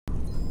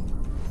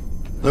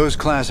Those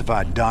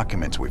classified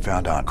documents we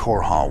found on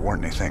Core Hall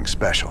weren't anything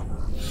special.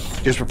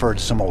 Just referred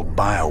to some old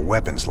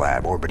bioweapons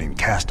lab orbiting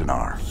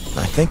Castanar.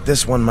 I think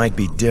this one might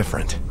be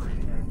different.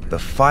 The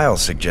file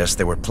suggests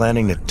they were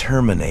planning to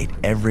terminate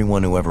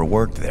everyone who ever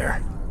worked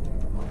there.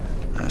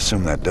 I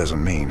assume that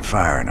doesn't mean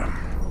firing them.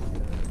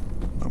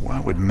 But why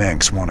would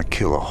Menks want to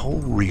kill a whole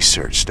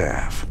research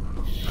staff?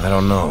 I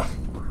don't know.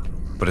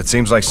 But it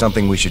seems like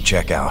something we should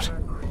check out.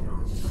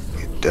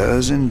 It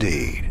does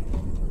indeed.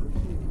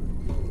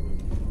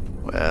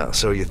 Well,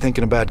 so you're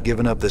thinking about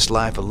giving up this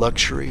life of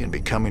luxury and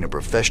becoming a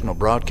professional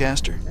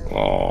broadcaster?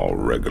 Oh,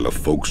 regular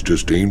folks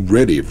just ain't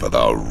ready for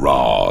the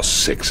raw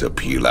sex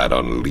appeal I'd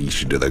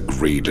unleash into their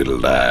great little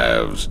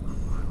lives.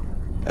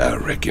 I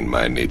reckon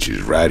my niche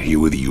is right here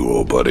with you,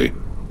 old buddy.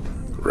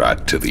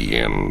 Right to the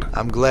end.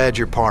 I'm glad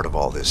you're part of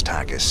all this,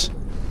 Tychus.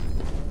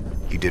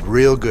 You did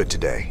real good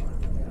today.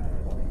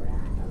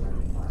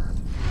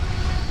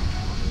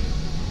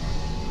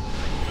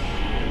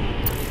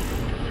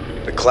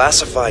 The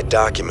classified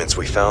documents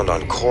we found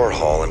on Core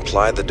Hall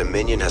imply the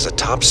Dominion has a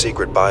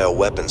top-secret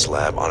bioweapons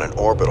lab on an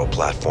orbital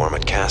platform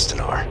at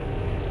Castanar.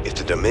 If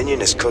the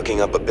Dominion is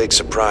cooking up a big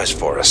surprise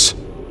for us,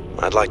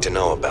 I'd like to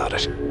know about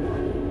it.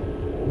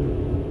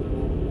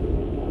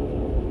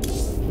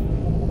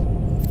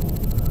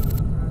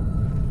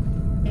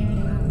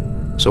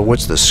 So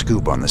what's the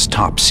scoop on this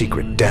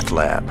top-secret death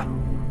lab?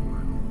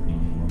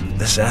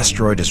 This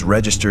asteroid is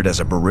registered as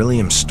a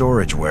beryllium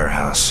storage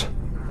warehouse.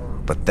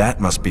 But that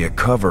must be a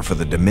cover for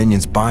the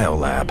Dominion's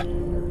biolab.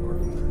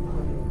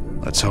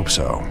 Let's hope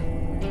so.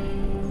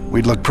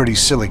 We'd look pretty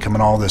silly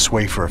coming all this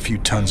way for a few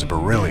tons of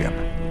beryllium.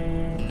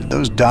 Did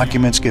those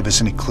documents give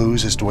us any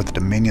clues as to what the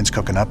Dominion's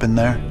cooking up in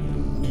there?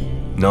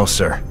 No,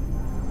 sir.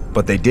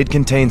 But they did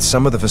contain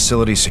some of the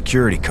facility's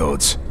security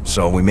codes,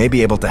 so we may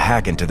be able to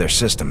hack into their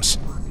systems.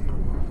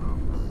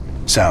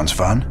 Sounds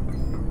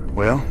fun.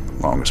 Well,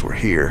 as long as we're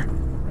here,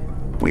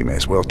 we may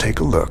as well take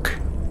a look.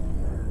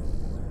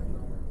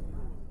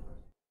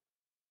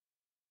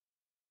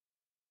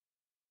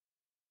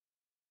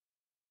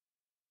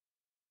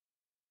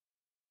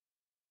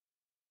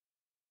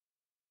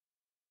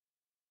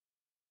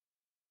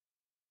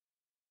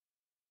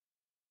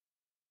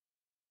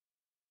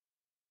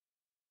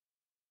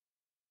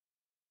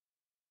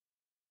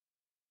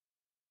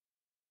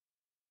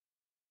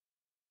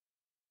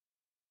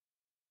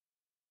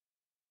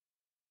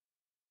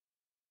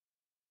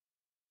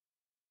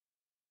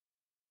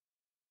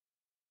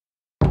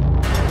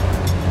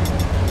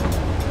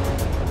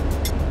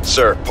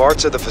 Sir,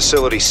 parts of the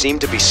facility seem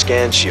to be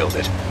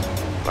scan-shielded.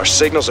 Our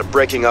signals are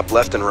breaking up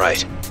left and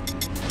right.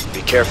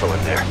 Be careful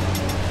in there.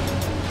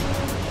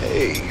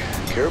 Hey,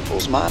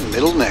 careful's my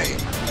middle name.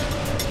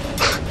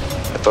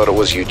 I thought it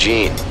was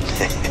Eugene.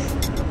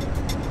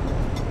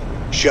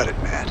 Shut it,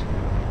 Matt.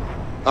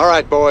 All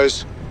right,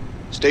 boys.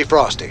 Stay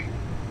frosty.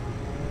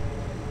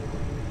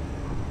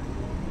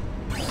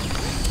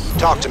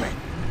 Talk to me.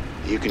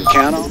 You can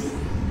count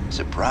on?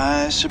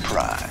 Surprise,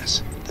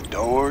 surprise. The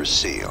door's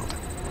sealed.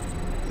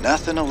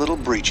 Nothing a little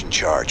breaching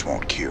charge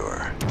won't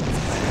cure.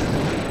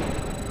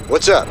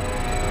 What's up?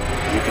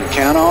 You can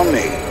count on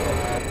me.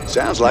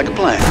 Sounds like a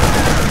plan.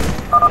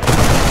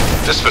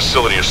 This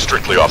facility is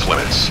strictly off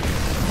limits.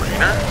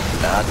 Rainer?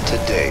 Not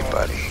today,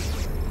 buddy.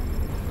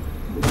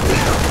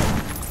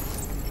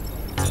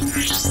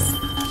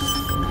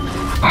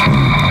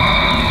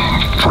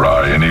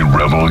 Fry any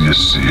rebel you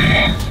see.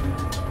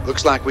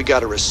 Looks like we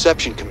got a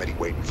reception committee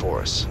waiting for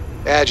us.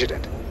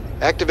 Adjutant,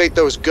 activate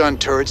those gun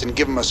turrets and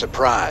give them a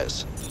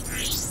surprise.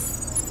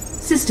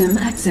 System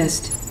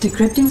accessed.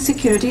 Decrypting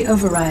security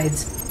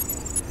overrides.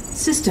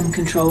 System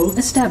control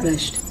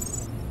established.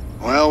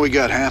 Well, we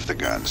got half the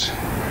guns.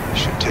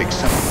 Should take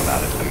some of them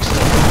out at least.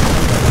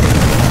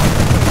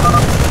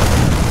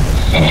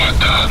 What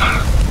the?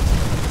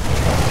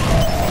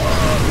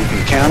 You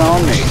can count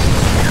on me.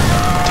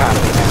 Time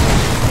to handle.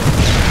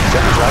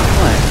 Sounds like a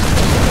plan.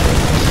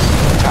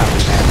 Time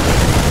to handle.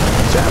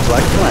 Sounds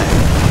like a plan.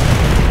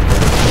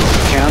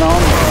 Count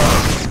on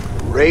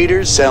me.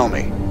 Raiders, sell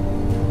me.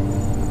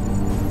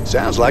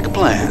 Sounds like a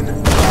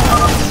plan.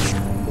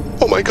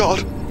 Oh my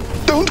god!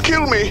 Don't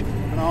kill me!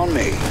 Count on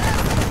me.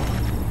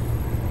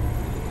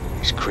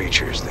 These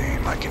creatures, they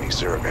ain't like any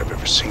Zerg I've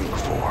ever seen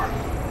before.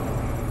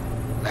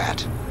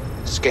 Matt,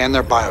 scan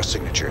their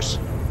biosignatures.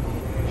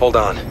 Hold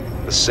on.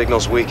 The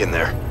signal's weak in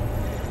there.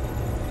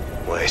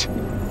 Wait.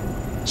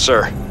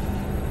 Sir,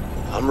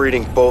 I'm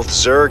reading both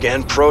Zerg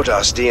and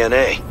Protoss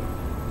DNA.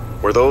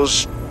 Were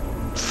those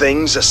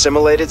things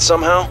assimilated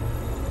somehow?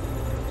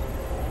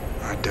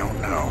 I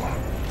don't know.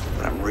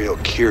 But I'm real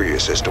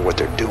curious as to what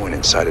they're doing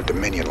inside a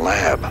Dominion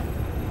lab.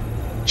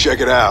 Check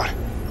it out.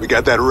 We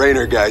got that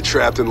Rainer guy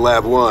trapped in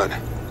Lab 1.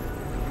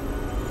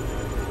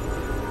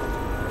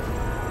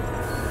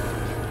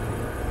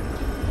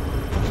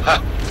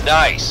 Ha!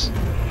 Nice!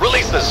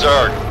 Release the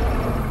Zerg!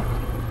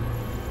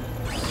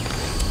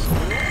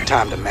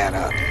 Time to man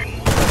up.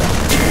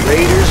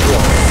 Raiders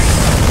roll.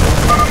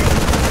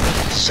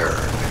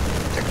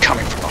 Zerg. They're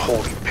coming from the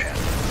holding pen.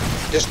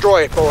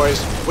 Destroy it,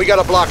 boys. We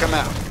gotta block them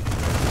out.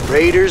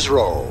 Raiders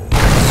roll.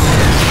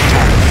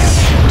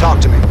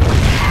 Talk to me.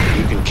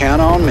 You can count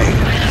on me.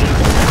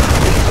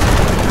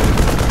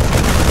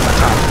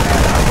 Time to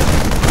man up.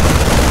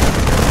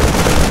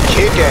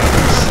 Kick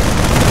ass.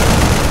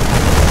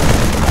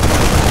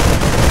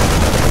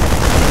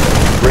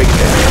 Break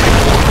down.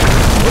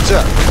 What's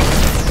up?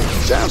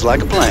 Sounds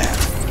like a plan.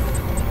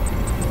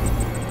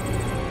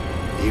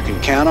 You can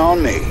count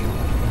on me.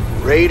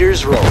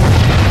 Raiders roll.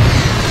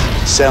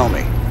 Sell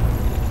me.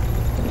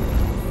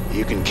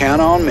 You can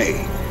count on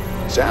me.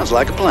 Sounds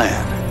like a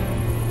plan.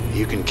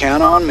 You can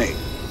count on me.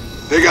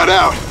 They got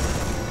out.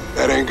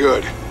 That ain't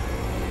good.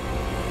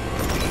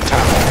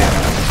 Time to man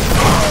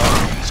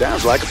up.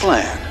 Sounds like a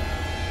plan.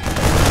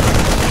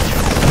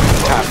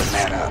 Time to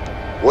man up.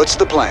 What's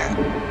the plan?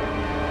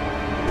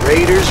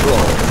 Raiders roll.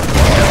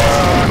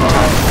 Time to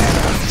man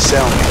up.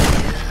 Sell me.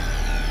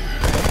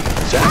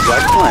 Sounds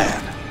like a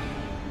plan.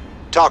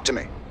 Talk to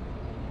me.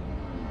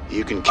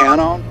 You can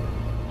count on?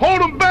 Hold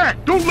them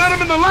back! Don't let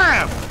them in the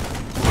lab!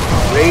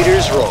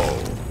 Raiders roll.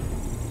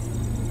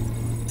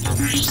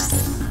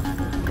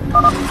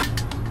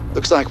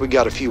 Looks like we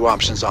got a few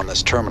options on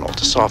this terminal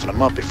to soften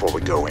them up before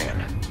we go in.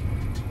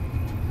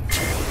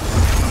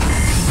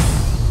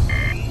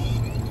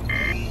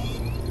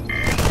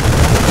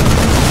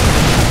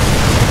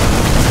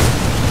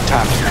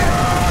 Time to man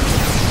up.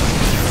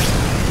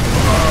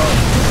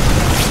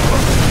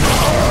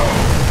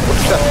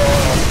 What's that?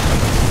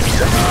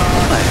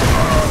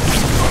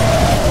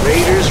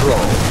 Raiders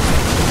roll.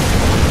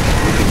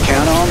 You can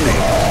count on me.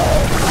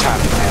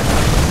 Time to man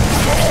up.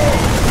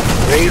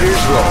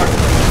 Raiders roll.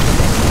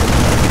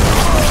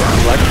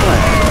 Sounds like a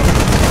plan.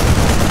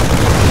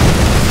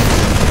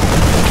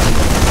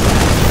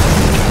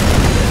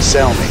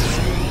 Sell me.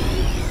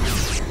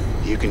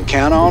 You can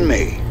count on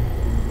me.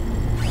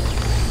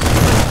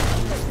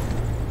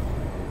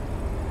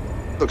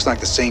 Looks like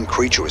the same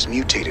creature was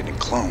mutated and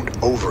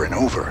cloned over and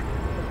over.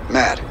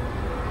 Matt,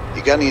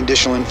 you got any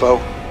additional info?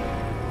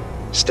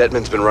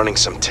 Stedman's been running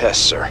some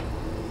tests, sir.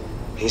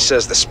 He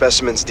says the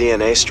specimen's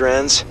DNA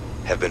strands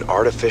have been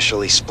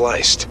artificially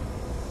spliced.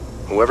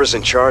 Whoever's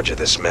in charge of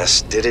this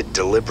mess did it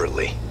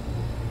deliberately.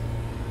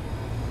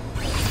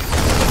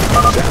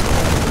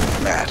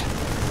 Matt,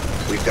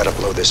 we've got to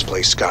blow this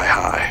place sky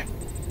high.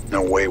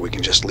 No way we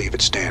can just leave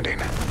it standing.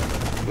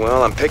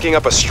 Well, I'm picking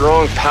up a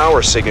strong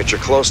power signature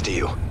close to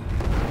you.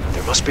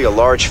 There must be a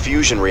large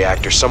fusion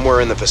reactor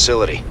somewhere in the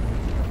facility.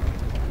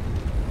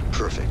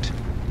 Perfect.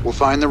 We'll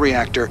find the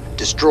reactor,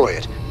 destroy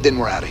it, then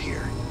we're out of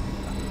here.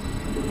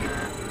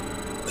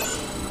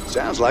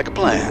 Sounds like a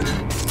plan.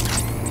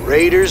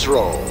 Raiders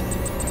roll.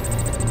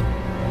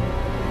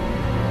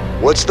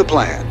 What's the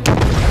plan?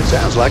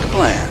 Sounds like a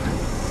plan.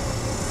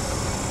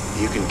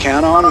 You can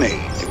count on me.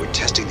 They were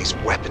testing these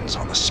weapons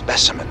on the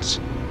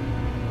specimens.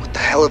 What the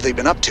hell have they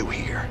been up to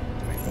here?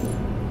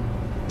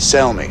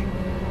 Sell me.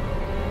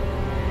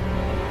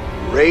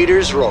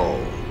 Raiders roll.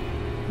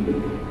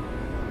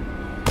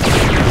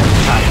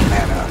 Time to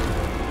man up.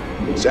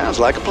 Sounds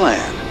like a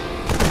plan.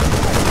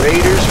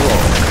 Raiders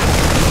roll.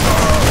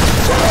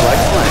 Sounds like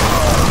a plan.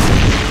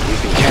 You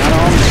can count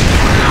on me.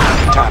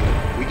 Time.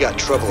 We got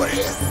trouble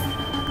ahead.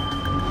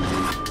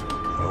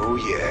 Oh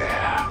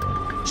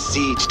yeah.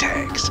 Siege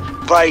tanks.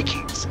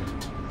 Vikings.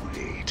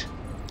 Wait.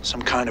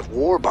 Some kind of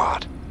war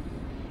bot.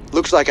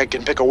 Looks like I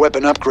can pick a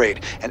weapon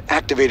upgrade and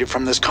activate it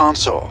from this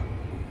console.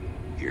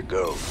 Here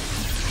goes.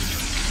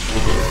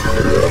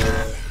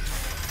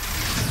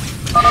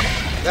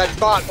 That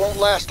bot won't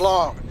last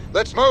long.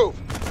 Let's move.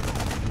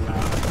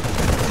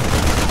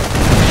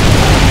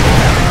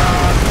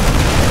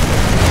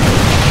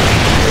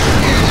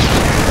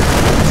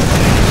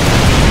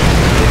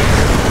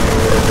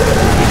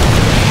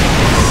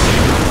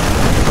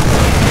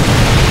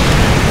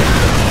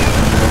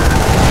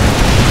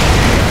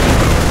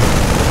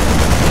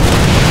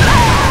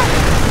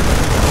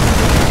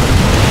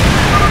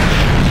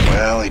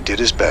 Well, he did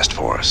his best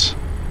for us.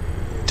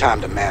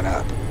 Time to man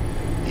up.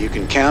 You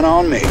can count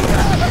on me.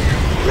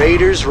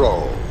 Raiders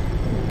roll.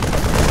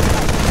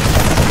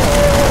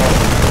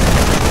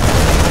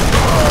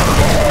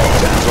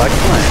 Sounds like a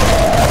plan.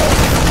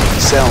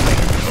 Sell me.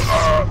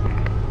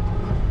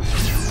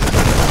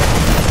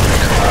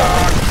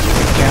 You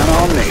can count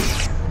on me.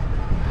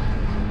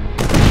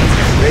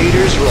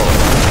 Raiders roll.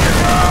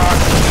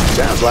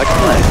 Sounds like a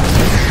plan.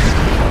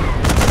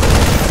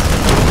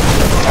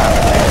 Time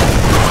to man up.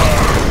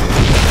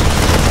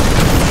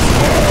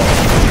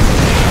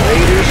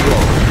 Raiders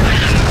roll.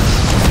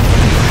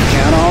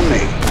 Count on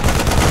me.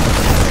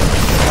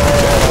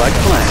 Sounds like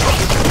a plan.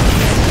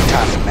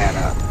 Time to man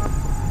up.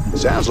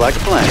 Sounds like a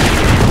plan.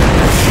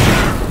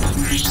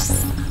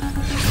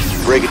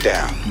 Break it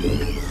down.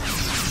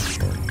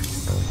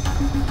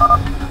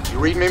 You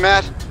read me,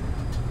 Matt?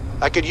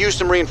 I could use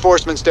some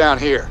reinforcements down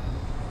here.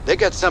 They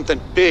got something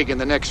big in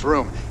the next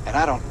room, and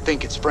I don't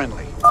think it's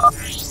friendly.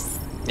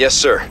 Yes,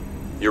 sir.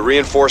 Your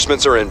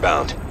reinforcements are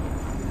inbound.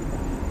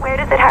 Where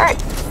does it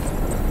hurt?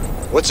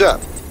 What's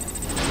up?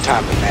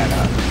 Time to man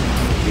up.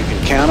 You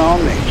can count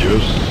on me.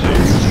 Just say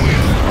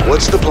when.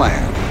 What's the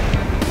plan?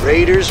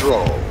 Raiders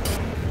roll.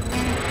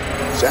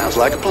 Sounds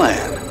like a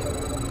plan.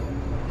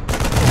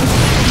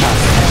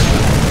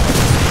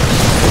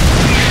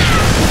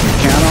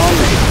 Count on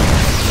me.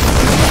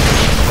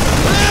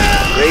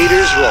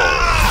 Raiders roll.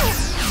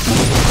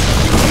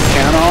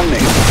 Count on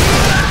me.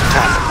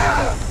 Time to man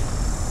up.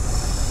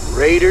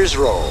 Raiders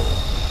roll.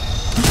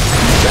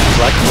 Sounds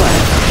like a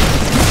plan.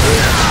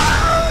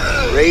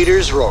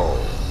 Raiders roll.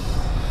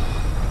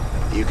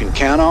 You can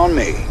count on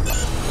me.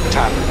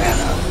 Time to man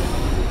up.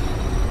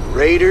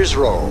 Raiders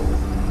roll.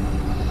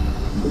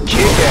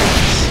 Kick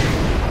ass.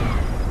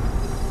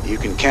 You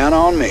can count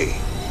on me.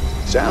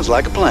 Sounds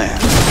like a plan.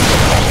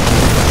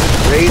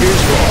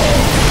 Raiders roll.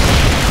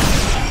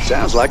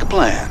 Sounds like a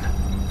plan.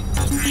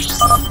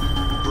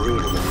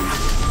 Brutal.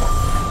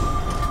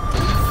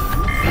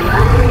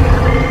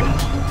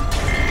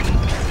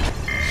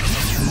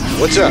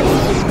 What's up?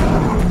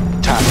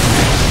 Time to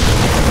man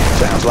up.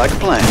 Sounds like a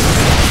plan.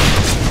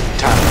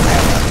 Time to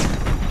man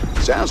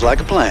up. Sounds like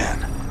a plan.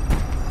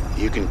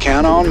 You can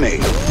count on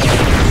me.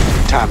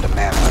 Time to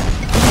man up.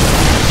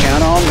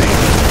 Count on me.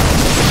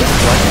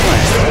 Sounds like a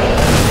plan.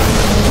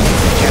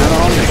 Count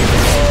on me.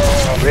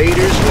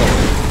 Raiders roll.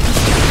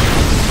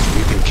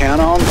 You can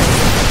count on me.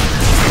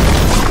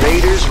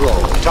 Raiders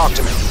roll. Talk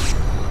to me.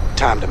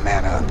 Time to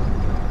man up.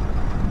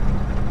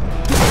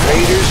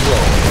 Raiders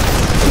roll.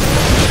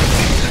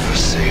 Never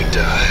say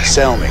die.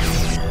 Sell me.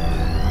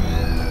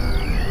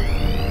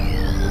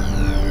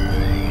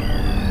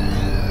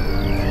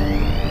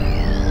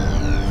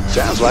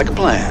 Sounds like a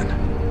plan.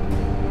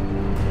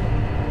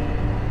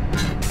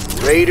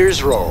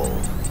 Raiders roll.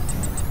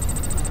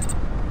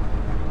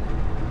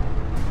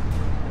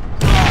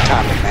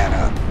 Time to man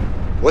up.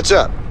 What's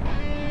up?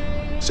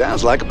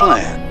 Sounds like a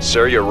plan.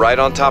 Sir, you're right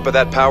on top of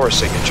that power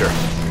signature.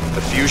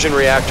 The fusion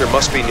reactor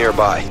must be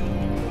nearby.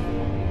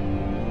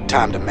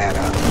 Time to man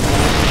up.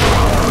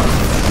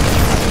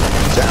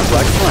 Sounds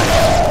like a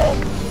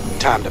plan.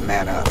 Time to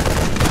man up.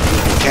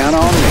 You can count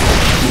on me.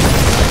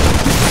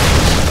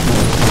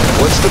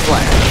 What's the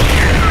plan?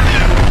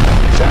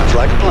 Sounds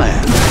like a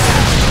plan.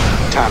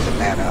 Time to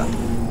man up.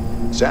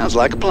 Sounds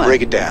like a plan.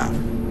 Break it down.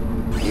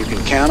 You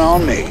can count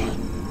on me.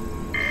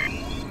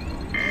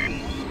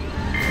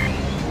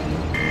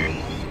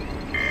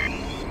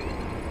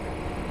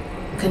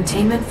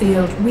 Containment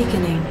field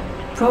weakening.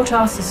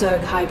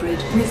 Protoss-Zerg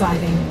hybrid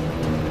reviving.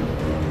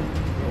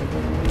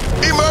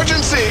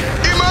 Emergency!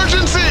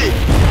 Emergency!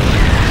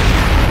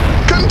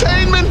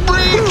 Containment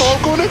breach! We're all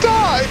gonna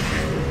die!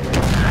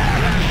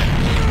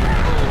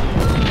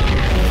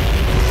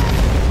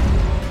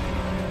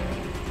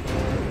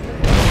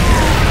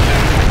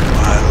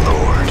 My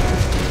lord.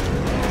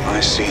 Am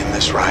I seeing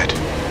this right?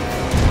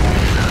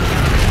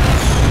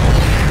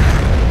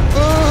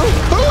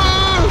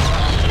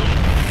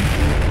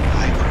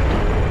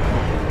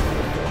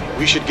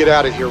 We should get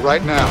out of here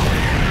right now.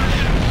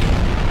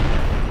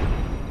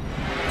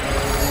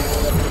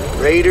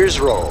 Raiders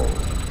roll.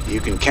 You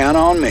can count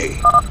on me.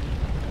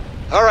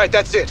 All right,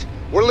 that's it.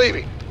 We're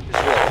leaving.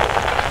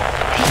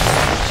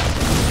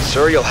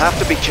 Sir, you'll have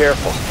to be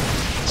careful.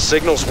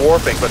 Signal's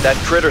warping, but that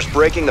critter's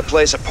breaking the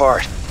place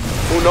apart.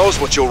 Who knows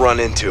what you'll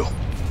run into?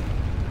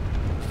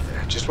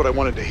 Just what I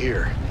wanted to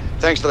hear.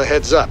 Thanks for the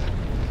heads up.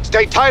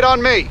 Stay tight on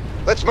me.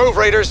 Let's move,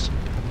 Raiders.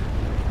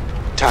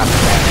 Time to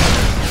man.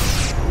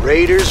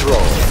 Raiders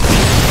roll.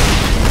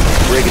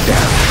 Break it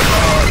down.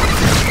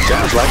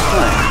 Sounds like a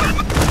plan.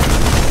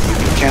 You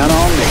can count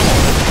on me.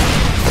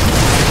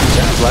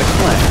 Sounds like a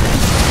plan.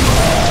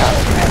 Time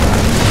to man.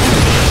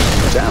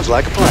 Sounds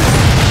like a plan.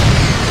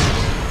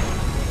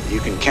 You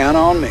can count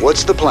on me.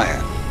 What's the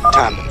plan?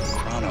 Time to...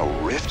 Chrono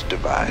Rift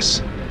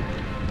device.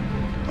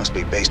 Must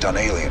be based on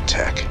alien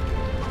tech.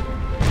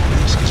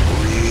 This is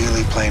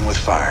really playing with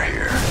fire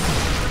here.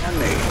 And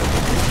me.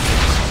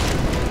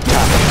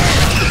 Time to man.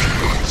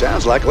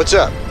 Sounds like... What's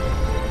up?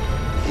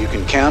 You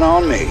can count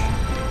on me.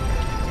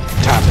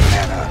 Time to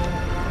man up.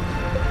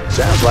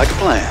 Sounds like a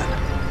plan.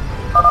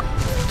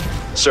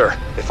 Sir,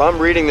 if I'm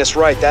reading this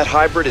right, that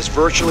hybrid is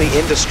virtually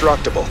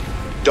indestructible.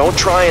 Don't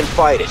try and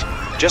fight it.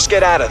 Just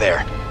get out of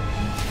there.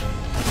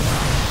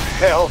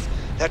 Hell,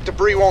 that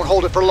debris won't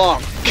hold it for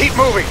long. Keep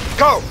moving.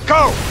 Go,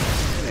 go!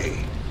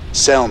 Me.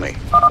 Sell me.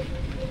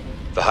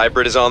 The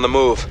hybrid is on the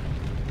move.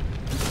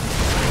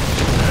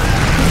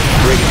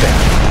 Break it down.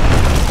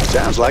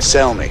 Sounds like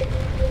sell me.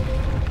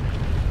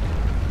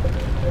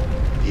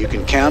 You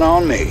can count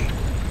on me.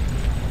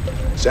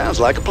 Sounds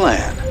like a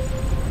plan.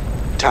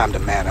 Time to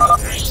man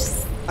up.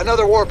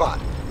 Another warbot.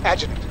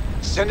 Adjutant,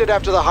 send it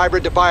after the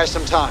hybrid to buy us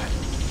some time.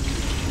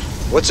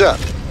 What's up?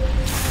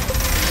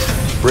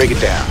 Break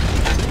it down.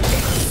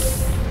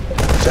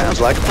 Sounds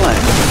like a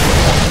plan.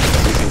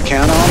 You can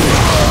count on me.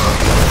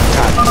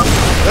 Time.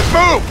 Let's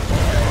move!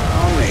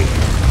 On me.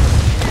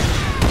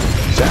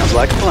 Sounds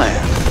like a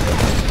plan.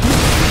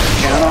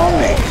 Count on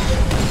me.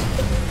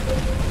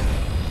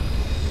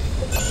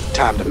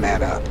 Time to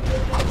man up.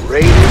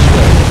 Raiders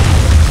roll.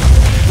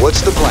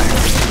 What's the plan?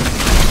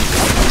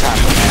 Time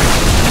to man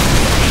up.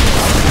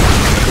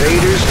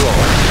 Raiders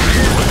roll.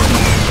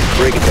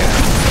 Break it down.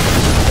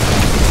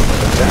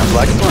 Sounds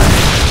like a plan.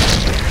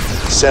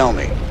 Sell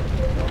me.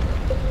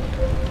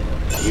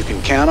 You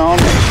can count on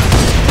me.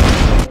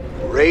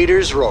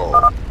 Raiders roll.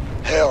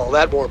 Hell,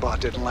 that warbot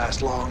didn't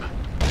last long.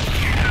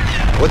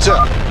 What's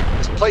up?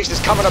 This place is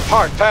coming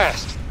apart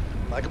fast.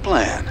 Like a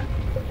plan.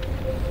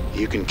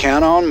 You can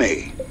count on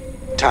me.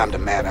 Time to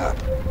man up.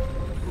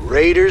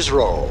 Raiders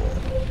roll.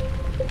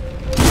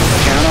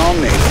 Count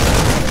on me.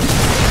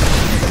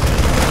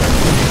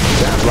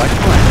 Sounds like a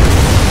plan.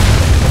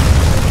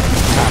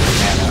 Time to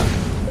man up.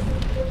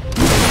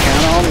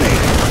 Count on me.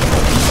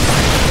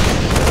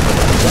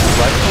 Sounds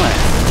like a plan.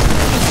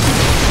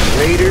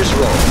 Raiders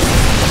roll.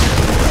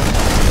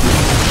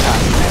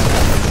 Time to man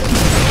up.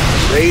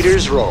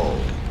 Raiders roll.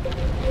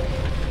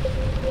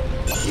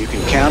 You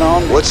can count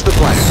on. What's the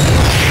plan?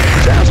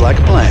 Sounds like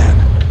a plan.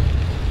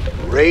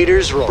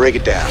 Raiders roll. Break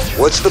it down.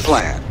 What's the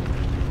plan?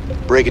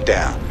 Break it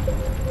down.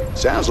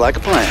 Sounds like a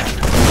plan.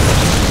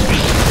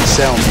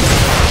 Sell me.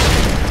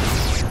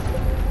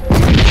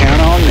 You can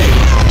count on me.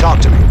 Talk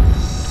to me.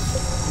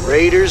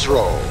 Raiders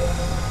roll.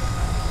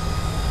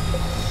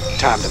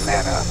 Time to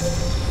man up.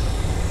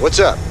 What's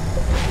up?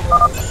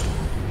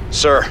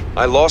 Sir,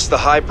 I lost the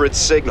hybrid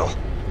signal.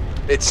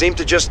 It seemed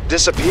to just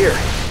disappear.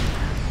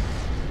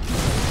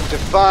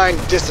 Define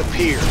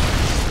disappear.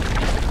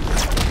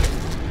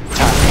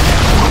 Time to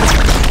man up.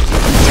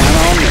 Count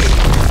on me.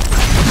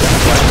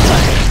 Sounds like a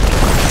plan.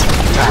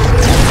 Time to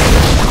man up.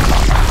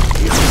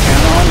 You can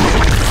count on me.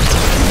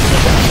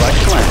 Sounds like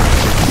a plan.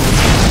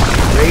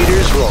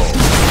 Raiders roll.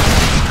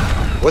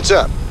 What's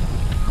up?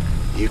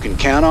 You can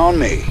count on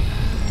me.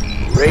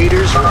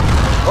 Raiders roll.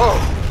 Oh!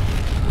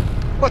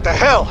 What the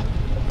hell?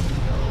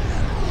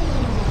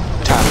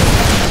 Time to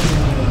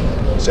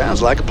man up.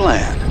 Sounds like a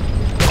plan.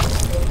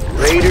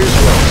 Raiders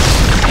roll.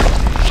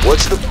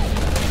 What's the...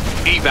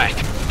 Evac,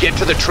 get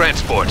to the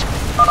transport.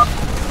 Transport?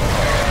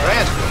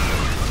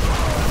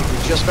 I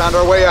think we just found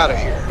our way out of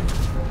here.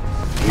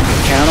 You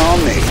can count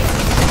on me.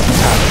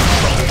 Time to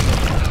man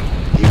up.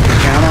 You can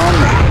count on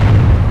me.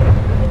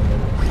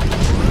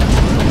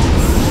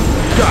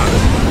 Got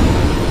it.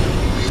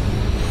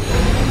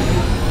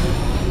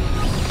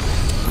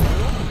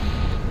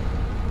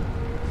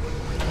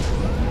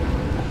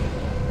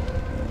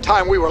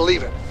 Time we were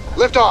leaving.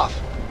 Lift off.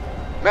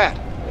 Matt,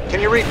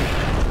 can you read me?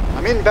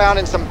 I'm inbound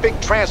in some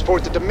big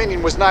transport the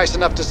Dominion was nice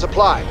enough to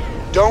supply.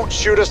 Don't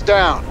shoot us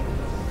down.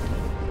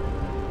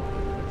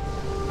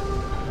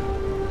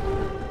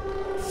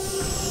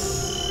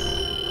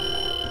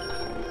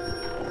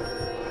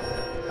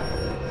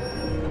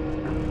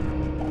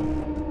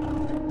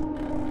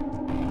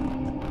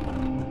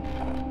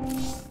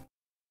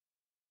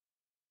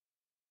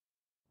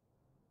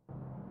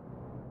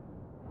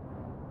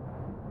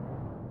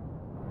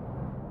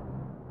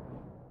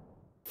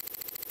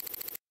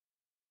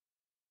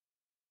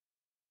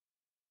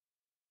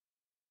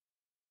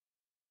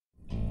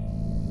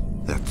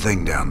 That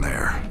thing down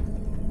there.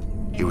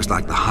 He was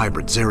like the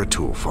hybrid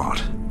Zeratul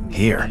fought.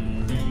 Here?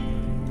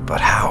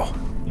 But how?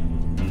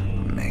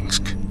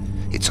 Minsk.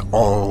 It's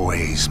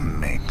always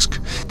Minsk.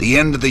 The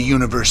end of the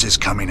universe is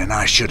coming, and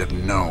I should have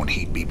known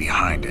he'd be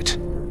behind it.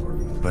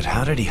 But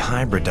how did he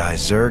hybridize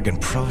Zerg and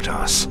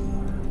Protoss?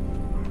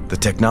 The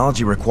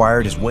technology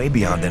required is way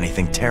beyond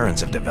anything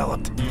Terrans have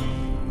developed.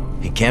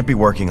 He can't be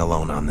working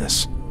alone on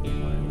this.